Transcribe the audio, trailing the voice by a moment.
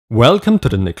Welcome to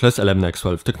the Nicholas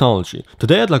 11x12 technology.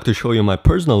 Today I'd like to show you my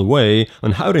personal way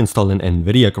on how to install an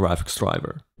NVIDIA Graphics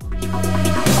Driver.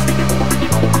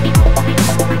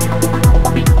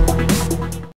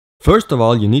 First of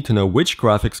all, you need to know which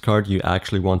graphics card you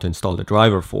actually want to install the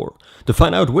driver for. To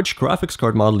find out which graphics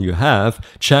card model you have,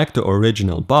 check the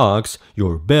original box,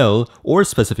 your bill, or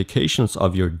specifications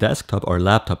of your desktop or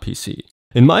laptop PC.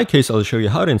 In my case, I'll show you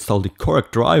how to install the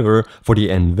correct driver for the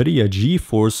NVIDIA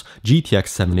GeForce GTX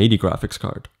 780 graphics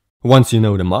card. Once you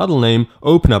know the model name,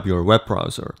 open up your web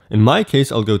browser. In my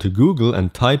case, I'll go to Google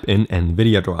and type in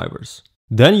NVIDIA Drivers.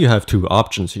 Then you have two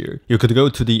options here. You could go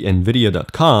to the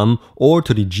nvidia.com or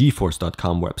to the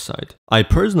geforce.com website. I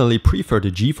personally prefer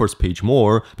the GeForce page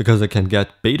more because I can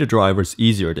get beta drivers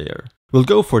easier there. We'll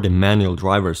go for the manual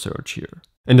driver search here.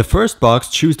 In the first box,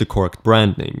 choose the correct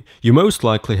brand name. You most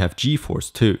likely have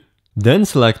GeForce 2. Then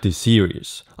select the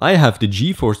series. I have the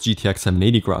GeForce GTX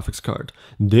 780 graphics card.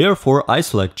 Therefore, I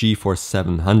select GeForce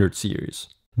 700 series.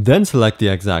 Then select the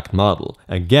exact model.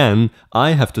 Again,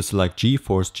 I have to select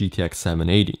GeForce GTX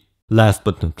 780. Last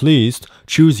but not least,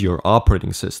 choose your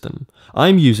operating system.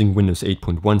 I'm using Windows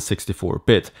 8.1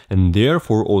 64-bit and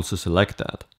therefore also select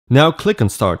that. Now click on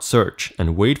Start Search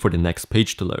and wait for the next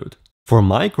page to load. For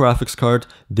my graphics card,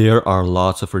 there are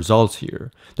lots of results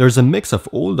here. There's a mix of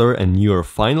older and newer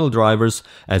final drivers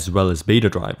as well as beta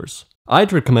drivers.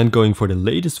 I'd recommend going for the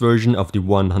latest version of the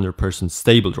 100%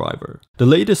 stable driver. The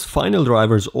latest final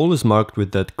driver is always marked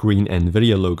with that green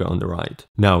NVIDIA logo on the right.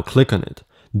 Now click on it.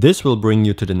 This will bring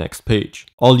you to the next page.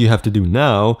 All you have to do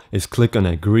now is click on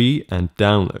Agree and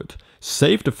Download.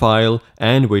 Save the file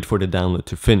and wait for the download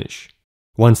to finish.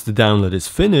 Once the download is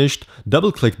finished,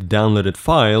 double-click the downloaded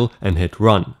file and hit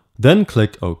Run. Then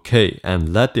click OK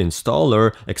and let the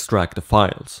installer extract the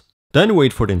files. Then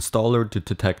wait for the installer to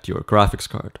detect your graphics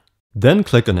card. Then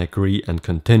click on Agree and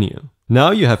Continue.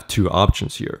 Now you have two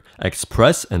options here,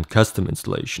 Express and Custom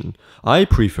installation. I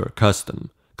prefer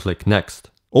Custom. Click Next.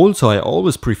 Also, I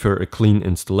always prefer a clean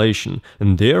installation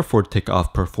and therefore tick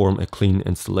off Perform a clean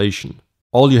installation.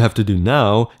 All you have to do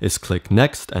now is click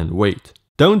Next and wait.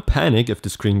 Don't panic if the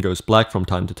screen goes black from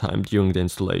time to time during the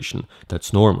installation,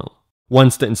 that's normal.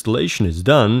 Once the installation is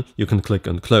done, you can click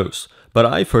on Close, but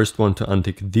I first want to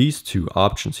untick these two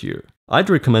options here. I'd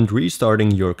recommend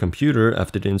restarting your computer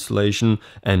after the installation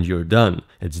and you're done,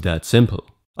 it's that simple.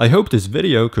 I hope this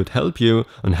video could help you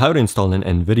on how to install an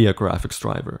NVIDIA graphics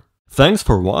driver. Thanks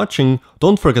for watching,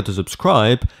 don't forget to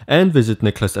subscribe and visit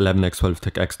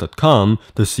nicholas11x12techx.com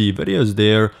to see videos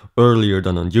there earlier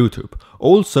than on YouTube.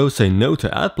 Also say no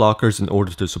to ad blockers in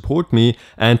order to support me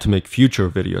and to make future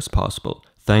videos possible.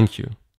 Thank you.